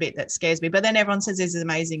 And that's the bit that scares me. But then everyone says there's an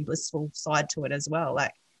amazing blissful side to it as well.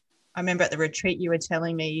 Like, I remember at the retreat you were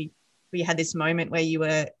telling me we had this moment where you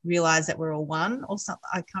realized that we're all one or something.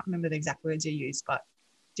 I can't remember the exact words you used, but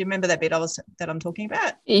do you remember that bit that I'm talking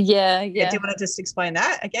about? Yeah. Do you want to just explain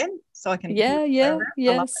that again so I can? Yeah.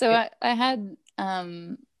 So I had,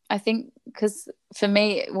 I think, because for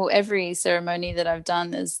me, every ceremony that I've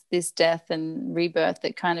done is this death and rebirth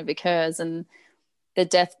that kind of occurs, and the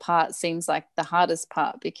death part seems like the hardest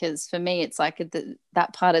part, because for me it's like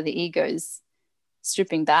that part of the ego's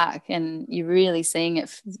stripping back, and you're really seeing it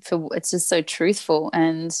for it's just so truthful.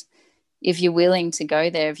 And if you're willing to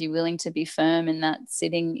go there, if you're willing to be firm in that,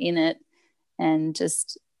 sitting in it and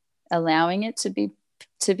just allowing it to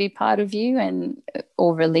be part of you, and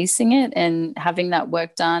or releasing it and having that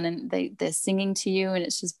work done, and they're singing to you, and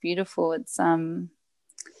it's just beautiful. It's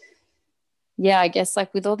I guess,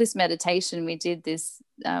 like with all this meditation, we did this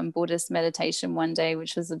Buddhist meditation one day,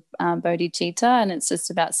 which was a bodhicitta, and it's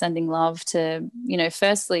just about sending love to,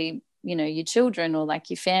 firstly, your children or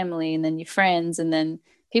like your family, and then your friends, and then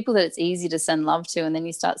people that it's easy to send love to, and then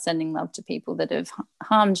you start sending love to people that have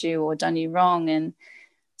harmed you or done you wrong. And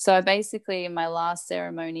so I basically, in my last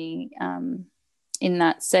ceremony in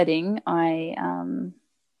that setting,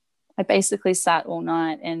 I basically sat all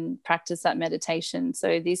night and practiced that meditation.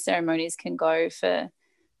 So these ceremonies can go for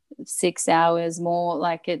 6 hours more,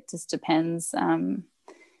 like it just depends. So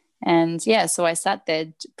I sat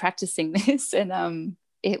there practicing this, and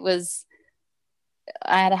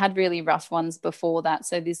I had really rough ones before that.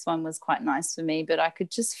 So this one was quite nice for me, but I could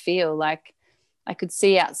just feel like I could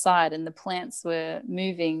see outside, and the plants were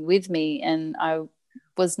moving with me, and I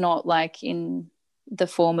was not like in the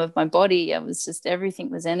form of my body. I was just, everything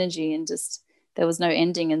was energy, and just there was no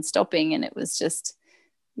ending and stopping, and it was just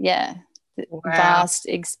vast,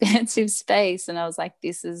 expansive space. And I was like,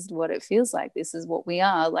 this is what it feels like, this is what we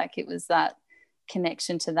are. Like, it was that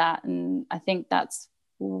connection to that. And I think that's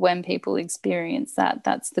when people experience that,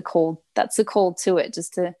 that's the call to it,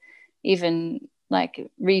 just to even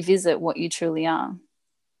like revisit what you truly are.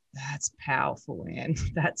 That's powerful, man.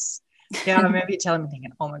 I remember you telling me,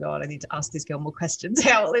 thinking, oh my God, I need to ask this girl more questions.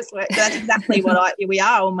 How will this work? That's exactly we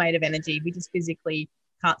are all made of energy. We just physically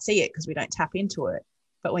can't see it because we don't tap into it.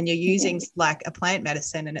 But when you're using like a plant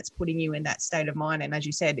medicine, and it's putting you in that state of mind, and as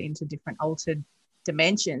you said, into different altered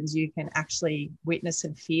dimensions, you can actually witness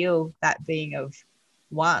and feel that being of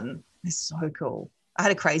one. It's so cool. I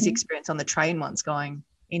had a crazy experience on the train once going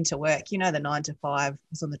into work. The 9 to 5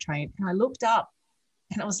 was on the train, and I looked up,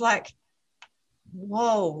 and it was like,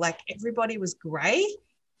 whoa, like everybody was grey,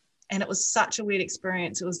 and it was such a weird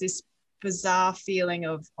experience. It was this bizarre feeling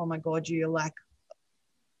of, oh my God, you're like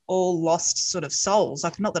all lost sort of souls.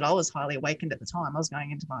 Like, not that I was highly awakened at the time, I was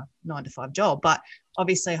going into my 9 to 5 job, but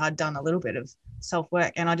obviously I'd done a little bit of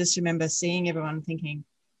self-work, and I just remember seeing everyone thinking,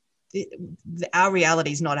 our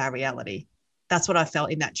reality is not our reality. that's what I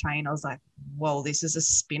felt in that train. I was like, whoa, this is a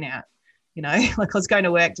spin out, like I was going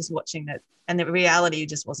to work just watching it, and the reality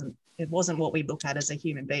just wasn't what we looked at as a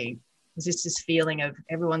human being. It was just this feeling of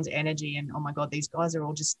everyone's energy and, oh my God, these guys are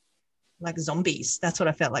all just like zombies. That's what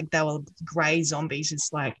I felt like. They were grey zombies.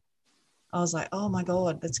 Just like, I was like, oh my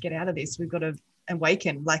God, let's get out of this. We've got to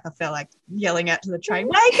awaken. Like, I felt like yelling out to the train,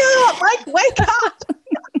 wake up, wake up.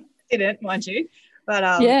 Didn't, mind you. But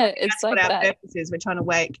yeah, it's that's like what our that. purpose is. We're trying to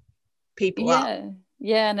wake people up.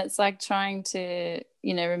 Yeah, and it's like trying to,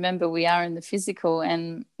 remember we are in the physical,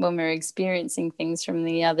 and when we're experiencing things from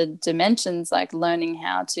the other dimensions, like learning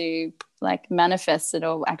how to like manifest it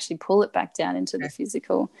or actually pull it back down into the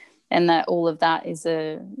physical, and that all of that is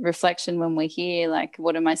a reflection when we're here, like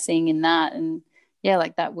what am I seeing in that? And yeah,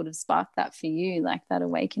 like that would have sparked that for you, like that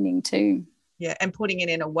awakening too. Yeah, and putting it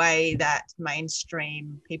in a way that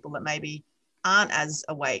mainstream people that maybe aren't as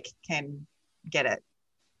awake can get it.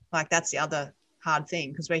 Like, that's the other hard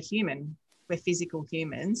thing, because we're human, we're physical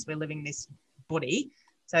humans, we're living this body.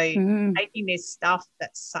 So making this stuff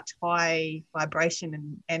that's such high vibration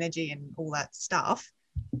and energy and all that stuff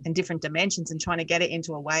and different dimensions, and trying to get it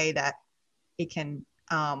into a way that it can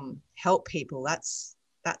help people, that's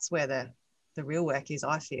where the real work is,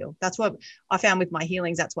 I feel. That's what I found with my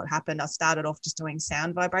healings. That's what happened. I started off just doing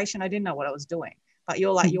sound vibration. I didn't know what I was doing. But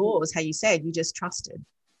you're like yours, how you said, you just trusted.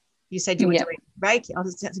 You said you were doing Reiki.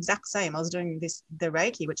 That's exact same. I was doing the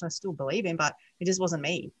Reiki, which I still believe in, but it just wasn't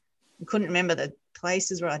me. I couldn't remember the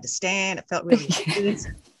places where I had to stand. It felt really weird.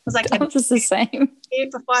 I was like, that was the same. Here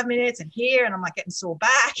for 5 minutes and here, and I'm like getting sore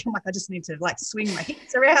back. I'm like, I just need to like swing my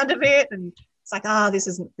hips around a bit, and it's like, this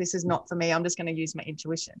is not for me. I'm just going to use my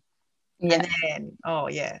intuition. Yeah. And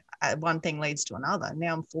then, one thing leads to another.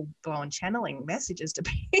 Now I'm full blown channeling messages to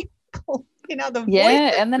people.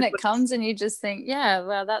 And then it comes and you just think, yeah,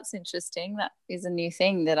 well, that's interesting. That is a new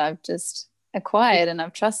thing that I've just acquired and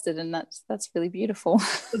I've trusted, and that's really beautiful.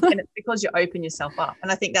 And it's because you open yourself up.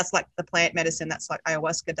 And I think that's like the plant medicine. That's like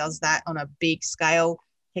ayahuasca does that on a big scale.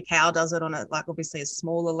 Cacao does it on a, like, obviously a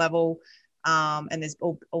smaller level. And there's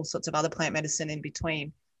all sorts of other plant medicine in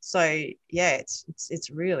between. So yeah, it's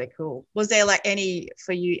really cool. Was there like any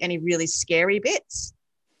really scary bits?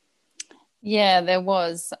 Yeah, there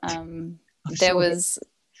was.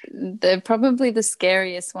 Probably the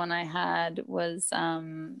scariest one I had was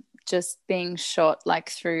just being shot like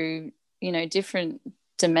through, different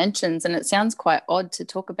dimensions. And it sounds quite odd to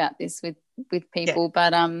talk about this with people,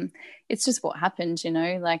 but it's just what happened,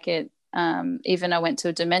 like it. Even I went to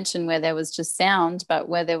a dimension where there was just sound, but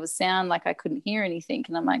where there was sound, like I couldn't hear anything,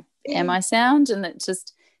 and I'm like, am I sound? And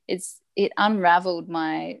it unraveled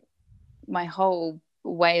my whole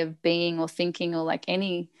way of being or thinking, or like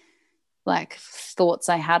any like thoughts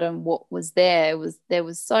I had on what was there. There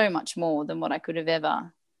was so much more than what I could have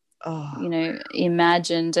ever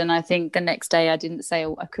imagined. And I think the next day I didn't say,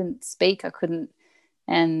 I couldn't speak, I couldn't,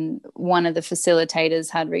 and one of the facilitators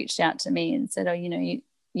had reached out to me and said,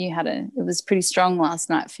 you had it was pretty strong last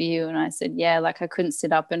night for you. And I said, yeah, like I couldn't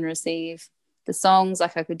sit up and receive the songs,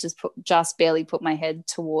 like I could just barely put my head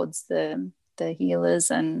towards the healers.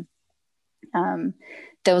 And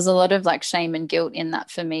there was a lot of like shame and guilt in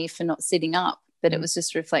that for me for not sitting up, but it was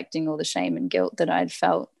just reflecting all the shame and guilt that I'd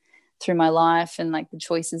felt through my life and like the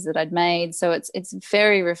choices that I'd made. So it's a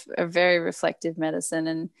very reflective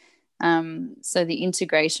medicine. And so the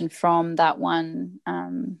integration from that one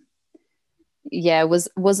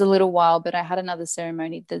was a little while, but I had another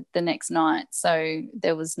ceremony the next night. So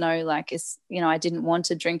there was no like, I didn't want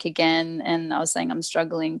to drink again. And I was saying I'm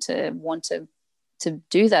struggling to want to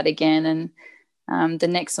do that again. And the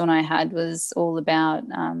next one I had was all about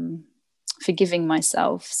forgiving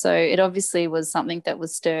myself. So it obviously was something that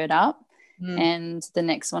was stirred up. And the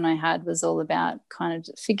next one I had was all about kind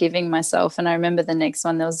of forgiving myself. And I remember the next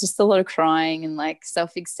one, there was just a lot of crying and like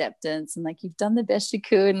self-acceptance and like, you've done the best you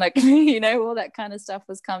could. And like, all that kind of stuff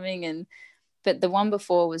was coming. But the one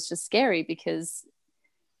before was just scary because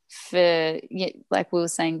like we were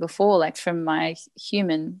saying before, like from my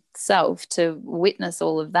human self to witness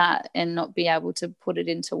all of that and not be able to put it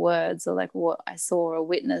into words, or like what I saw or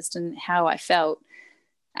witnessed and how I felt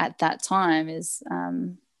at that time is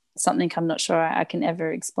something I'm not sure I can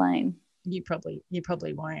ever explain. You probably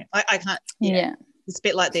won't. I can't. Yeah. It's a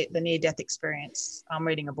bit like the near-death experience. I'm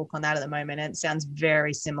reading a book on that at the moment, and it sounds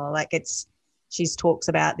very similar. Like she talks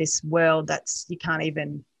about this world that's you can't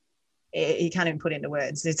even put into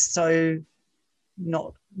words. It's so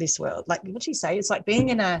not this world. Like what she say? It's like being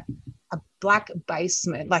in a black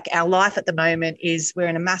basement. Like our life at the moment is we're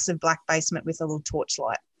in a massive black basement with a little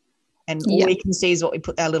torchlight. And all we can see is what we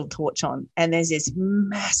put our little torch on. And there's this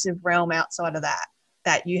massive realm outside of that.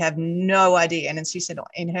 that you have no idea. And as she said,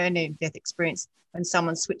 in her near-death experience, when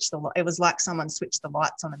someone switched the light, it was like someone switched the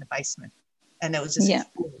lights on in the basement, and there was just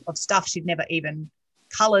full of stuff she'd never even,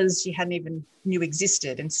 colours she hadn't even knew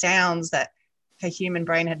existed, and sounds that her human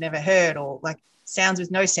brain had never heard, or like sounds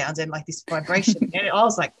with no sounds, and like this vibration. And I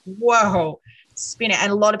was like, whoa, spin it.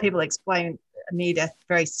 And a lot of people explain near-death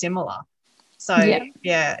very similar. So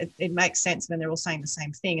it makes sense when they're all saying the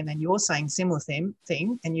same thing, and then you're saying similar thing,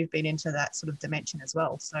 and you've been into that sort of dimension as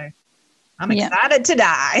well. So I'm excited to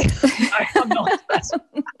die. No, I'm not.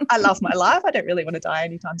 I love my life. I don't really want to die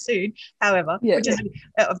anytime soon. However,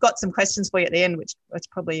 I've got some questions for you at the end, which it's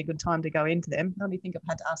probably a good time to go into them. I don't think I've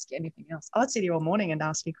had to ask you anything else. I'd sit here all morning and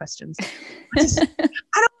ask you questions. I don't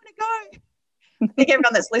want to go. I think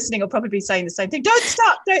everyone that's listening will probably be saying the same thing. Don't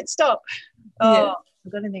stop. Oh,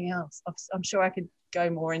 I've got anything else? I'm sure I could go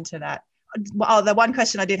more into that. Oh, the one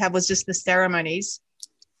question I did have was just the ceremonies.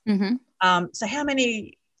 Mm-hmm. So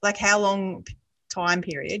how long time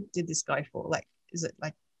period did this go for? Like, is it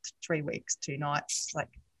like 3 weeks, 2 nights? Like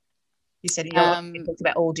you said, you talked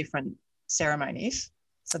about all different ceremonies.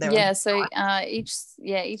 So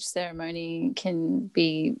each ceremony can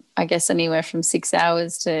be, I guess, anywhere from 6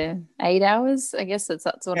 hours to 8 hours. I guess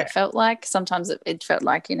that's what it felt like. Sometimes it felt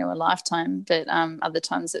like, a lifetime, but other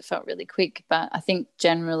times it felt really quick. But I think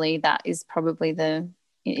generally that is probably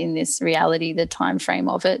in this reality, the time frame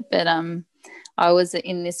of it. But I was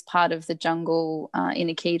in this part of the jungle in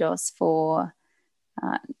Iquitos for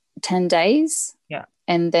 10 days. Yeah.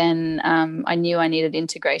 And then I knew I needed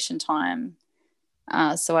integration time.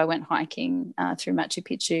 So I went hiking through Machu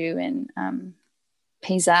Picchu and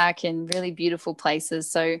Pisac and really beautiful places.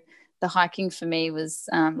 So the hiking for me was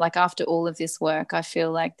like, after all of this work, I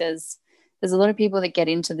feel like there's a lot of people that get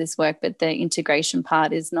into this work, but the integration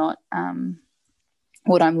part is not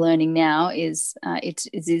what I'm learning now is it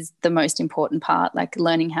is the most important part, like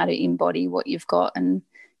learning how to embody what you've got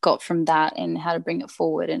from that and how to bring it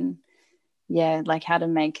forward, and like how to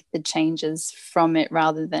make the changes from it,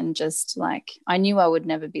 rather than just like, I knew I would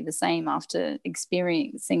never be the same after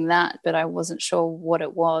experiencing that, but I wasn't sure what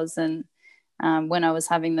it was. And when I was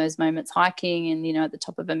having those moments hiking and, at the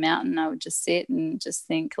top of a mountain, I would just sit and just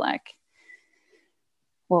think like,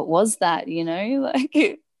 what was that,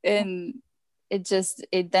 like, and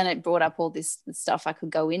it brought up all this stuff I could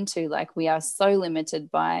go into. Like, we are so limited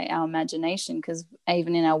by our imagination, because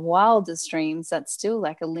even in our wildest dreams, that's still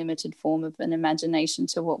like a limited form of an imagination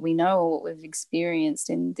to what we know or what we've experienced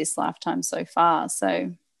in this lifetime so far.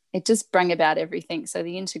 So it just brought about everything. So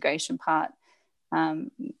the integration part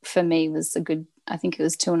for me was I think it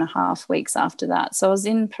was 2.5 weeks after that. So I was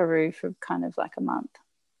in Peru for kind of like a month.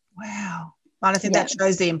 Wow. And I think that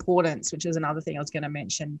shows the importance, which is another thing I was going to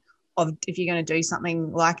mention, of if you're going to do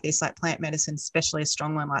something like this, like plant medicine, especially a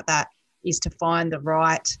strong one like that, is to find the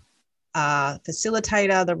right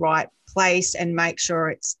facilitator, the right place, and make sure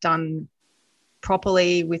it's done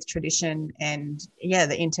properly with tradition and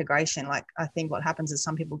the integration. Like, I think what happens is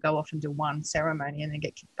some people go off and do one ceremony and then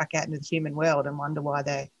get kicked back out into the human world and wonder why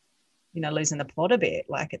they're losing the plot a bit.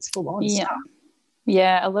 Like, it's full on stuff.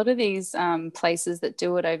 Yeah, a lot of these places that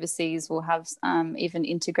do it overseas will have even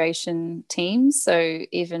integration teams. So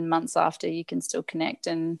even months after, you can still connect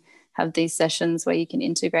and have these sessions where you can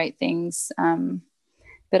integrate things.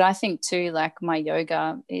 But I think too, like my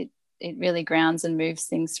yoga, it really grounds and moves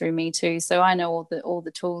things through me too. So I know all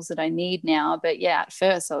the tools that I need now. But at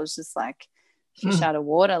first I was just like fish out of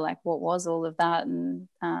water. Like, what was all of that? And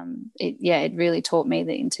it really taught me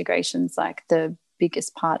that integration's like the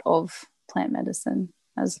biggest part of plant medicine,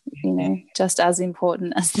 as just as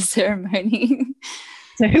important as the ceremony.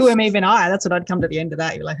 So who am even I? That's what I'd come to the end of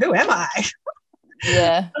that. You're like, who am I?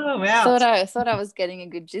 Yeah. Oh wow. Thought I was getting a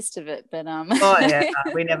good gist of it, but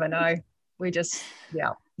we never know. We just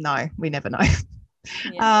we never know.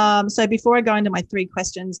 So before I go into my 3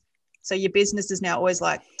 questions, so your business is now always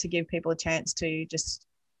like to give people a chance to just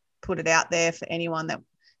put it out there for anyone that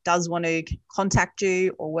does want to contact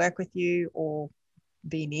you or work with you or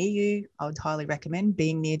be near you. I would highly recommend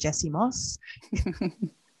being near Jessie Moss.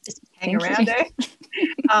 Just hang around her.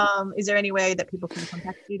 Is there any way that people can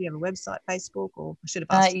contact you? Do you have a website, Facebook, or I should have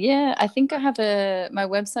asked? I think I have my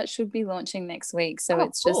website should be launching next week. So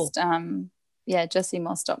it's cool. Just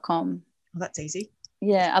jessiemoss.com. Well, that's easy.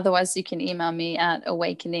 Yeah. Otherwise you can email me at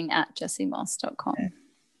awakening@jessiemoss.com. Yeah.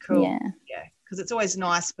 Cool. Yeah. Because it's always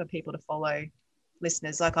nice for people to follow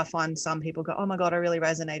listeners. Like, I find some people go, oh my God, I really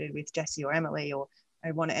resonated with Jessie or Emily, or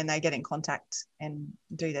and they get in contact and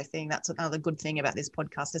do their thing. That's another good thing about this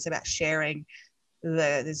podcast. It's about sharing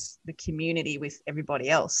the community with everybody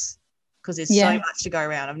else. because there's so much to go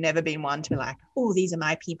around. I've never been one to be like, oh, these are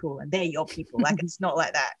my people and they're your people. Like, it's not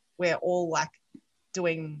like that. We're all like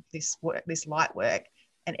doing this work, this light work,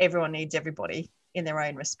 and everyone needs everybody in their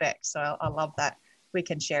own respect. So I love that we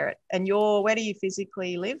can share it. And where do you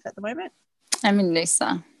physically live at the moment? I'm in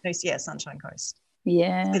Noosa. Noosa, yeah, Sunshine Coast.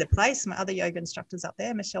 Yeah. The place. My other yoga instructor's up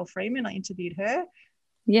there, Michelle Freeman. I interviewed her.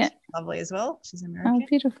 Yeah. She's lovely as well. She's American. Oh,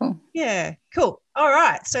 beautiful. Yeah, cool. All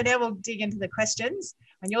right. So now we'll dig into the questions.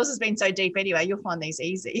 And yours has been so deep anyway, you'll find these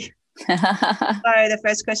easy. So the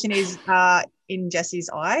first question is, in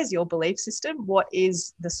Jessie's eyes, your belief system, what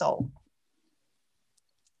is the soul?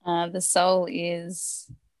 The soul is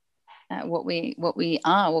what we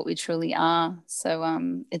are, what we truly are.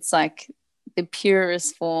 So it's like the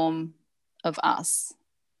purest form of us.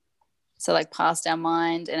 So like past our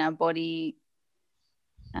mind and our body,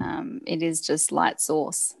 it is just light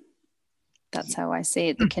source. That's how I see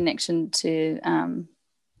it, the connection to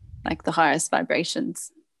like the highest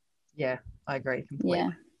vibrations. Yeah, I agree completely.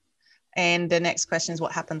 Yeah. And the next question is,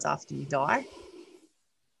 what happens after you die?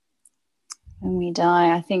 When we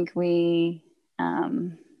die, I think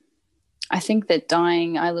that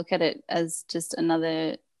dying, I look at it as just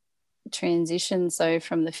another transition. So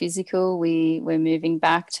from the physical, we're moving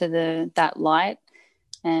back to that light,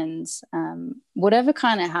 and whatever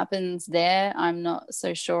kind of happens there, I'm not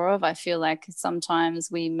so sure of. I feel like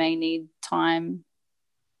sometimes we may need time,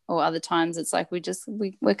 or other times it's like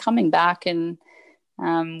we're coming back, and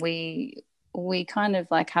we kind of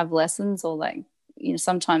like have lessons, or like, you know,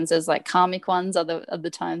 sometimes there's like karmic ones, other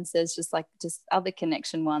times there's just other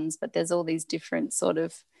connection ones, but there's all these different sort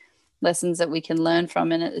of lessons that we can learn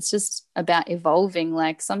from, and it's just about evolving.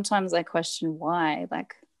 Like sometimes I question why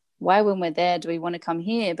when we're there do we want to come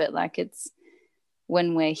here, but like it's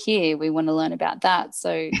when we're here we want to learn about that,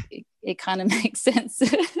 so it kind of makes sense.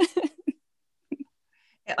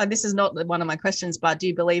 This is not one of my questions, but do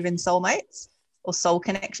you believe in soulmates or soul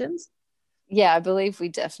connections? Yeah, I believe we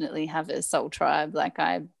definitely have a soul tribe. Like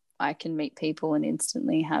I can meet people and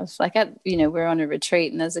instantly have, like, we're on a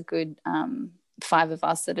retreat and there's a good 5 of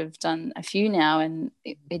us that have done a few now, and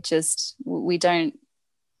it just, we don't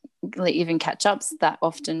even catch up that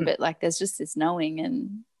often, but like there's just this knowing,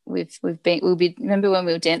 and remember when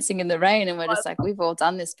we were dancing in the rain and we're just like, we've all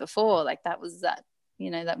done this before. Like that was that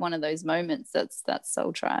one of those moments. That's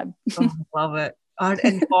soul tribe. Oh, I love it.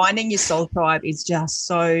 And finding your soul tribe is just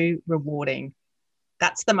so rewarding.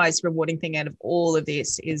 That's the most rewarding thing out of all of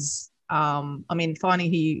this is, finding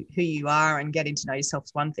who you are and getting to know yourself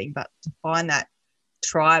is one thing, but to find that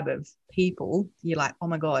tribe of people, you're like, oh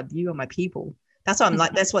my God, you are my people. That's why I'm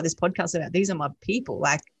like, that's what this podcast is about. These are my people.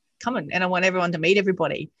 Like, come on. And I want everyone to meet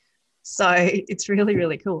everybody. So it's really,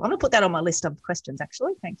 really cool. I'm going to put that on my list of questions,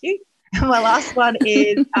 actually. Thank you. And my last one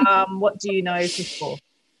is, what do you know for sure?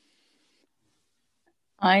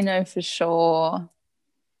 I know for sure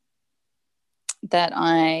that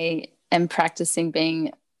I am practicing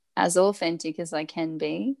being as authentic as I can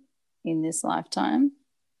be in this lifetime.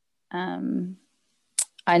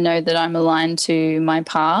 I know that I'm aligned to my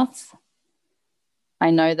path.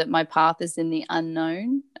 I know that my path is in the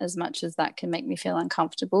unknown, as much as that can make me feel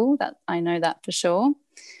uncomfortable. That I know that for sure.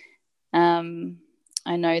 I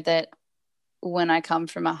know that when I come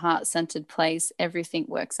from a heart-centered place, everything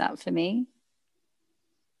works out for me.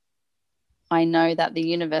 I know that the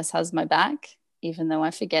universe has my back, even though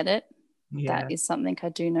I forget it. Yeah. That is something I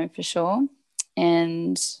do know for sure.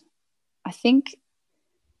 And I think,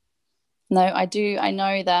 I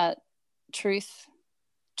know that truth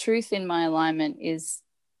in my alignment is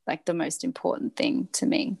like the most important thing to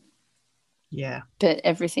me. Yeah. But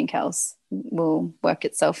everything else will work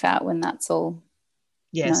itself out when that's all.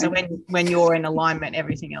 Yeah. Known. So when you're in alignment,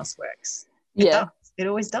 everything else works. It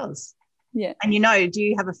always does. Yeah. And do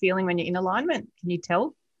you have a feeling when you're in alignment? Can you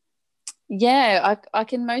tell? Yeah, I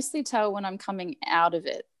can mostly tell when I'm coming out of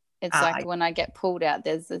it. It's like when I get pulled out,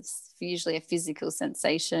 there's usually a physical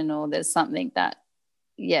sensation, or there's something that,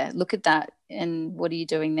 look at that, and what are you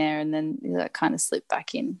doing there? And then that kind of slip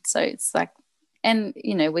back in. So it's like, and,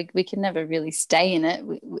 we can never really stay in it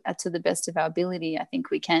to the best of our ability. I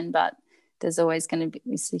think we can, but there's always going to be,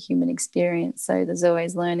 it's a human experience. So there's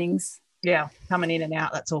always learnings. Yeah, coming in and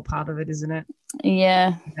out, that's all part of it, isn't it?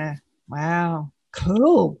 Yeah. Wow.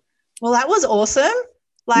 Cool. Well, that was awesome.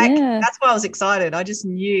 That's why I was excited. I just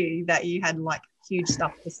knew that you had huge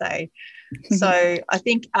stuff to say. So I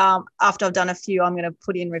think after I've done a few, I'm going to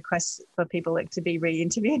put in requests for people to be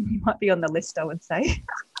re-interviewed. You might be on the list, I would say.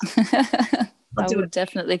 I would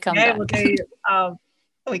definitely come back. We'll do,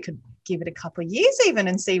 we could give it a couple of years even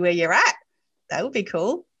and see where you're at. That would be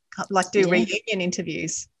cool. Do reunion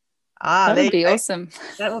interviews. That There would you be go. awesome.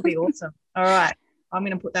 That would be awesome. All right. I'm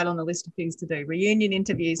going to put that on the list of things to do. Reunion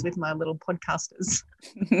interviews with my little podcasters.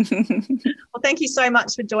 Well, thank you so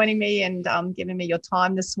much for joining me and giving me your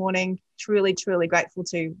time this morning. Truly, truly grateful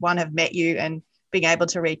to, one, have met you and being able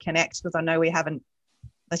to reconnect, because I know we haven't,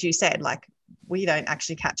 as you said, like, we don't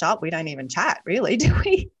actually catch up. We don't even chat, really, do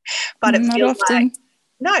we? But it Not feels often. like,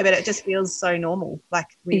 no, but it just feels so normal. Like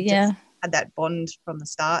we've Yeah. just had that bond from the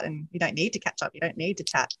start, and you don't need to catch up. You don't need to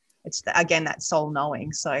chat. It's, again, that soul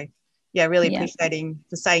knowing. So, yeah, really appreciating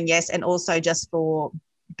for saying yes, and also just for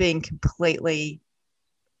being completely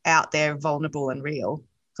out there, vulnerable and real,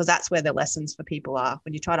 because that's where the lessons for people are.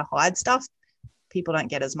 When you try to hide stuff, people don't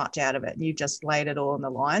get as much out of it, and you've just laid it all on the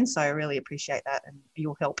line. So I really appreciate that, and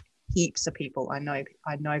you'll help heaps of people. I know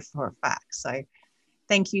for a fact. So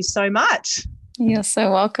thank you so much. You're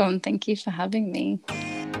so welcome. Thank you for having me.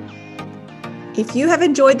 If you have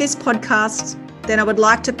enjoyed this podcast, then I would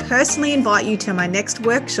like to personally invite you to my next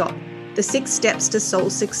workshop, The 6 Steps to Soul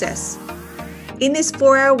Success. In this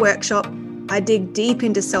 4-hour workshop, I dig deep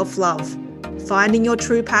into self-love, finding your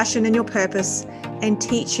true passion and your purpose, and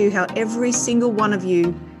teach you how every single one of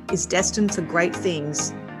you is destined for great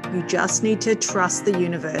things. You just need to trust the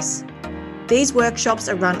universe. These workshops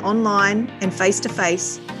are run online and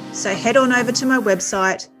face-to-face, so head on over to my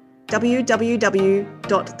website,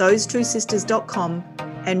 www.thosetwosisters.com,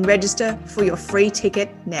 and register for your free ticket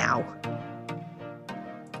now.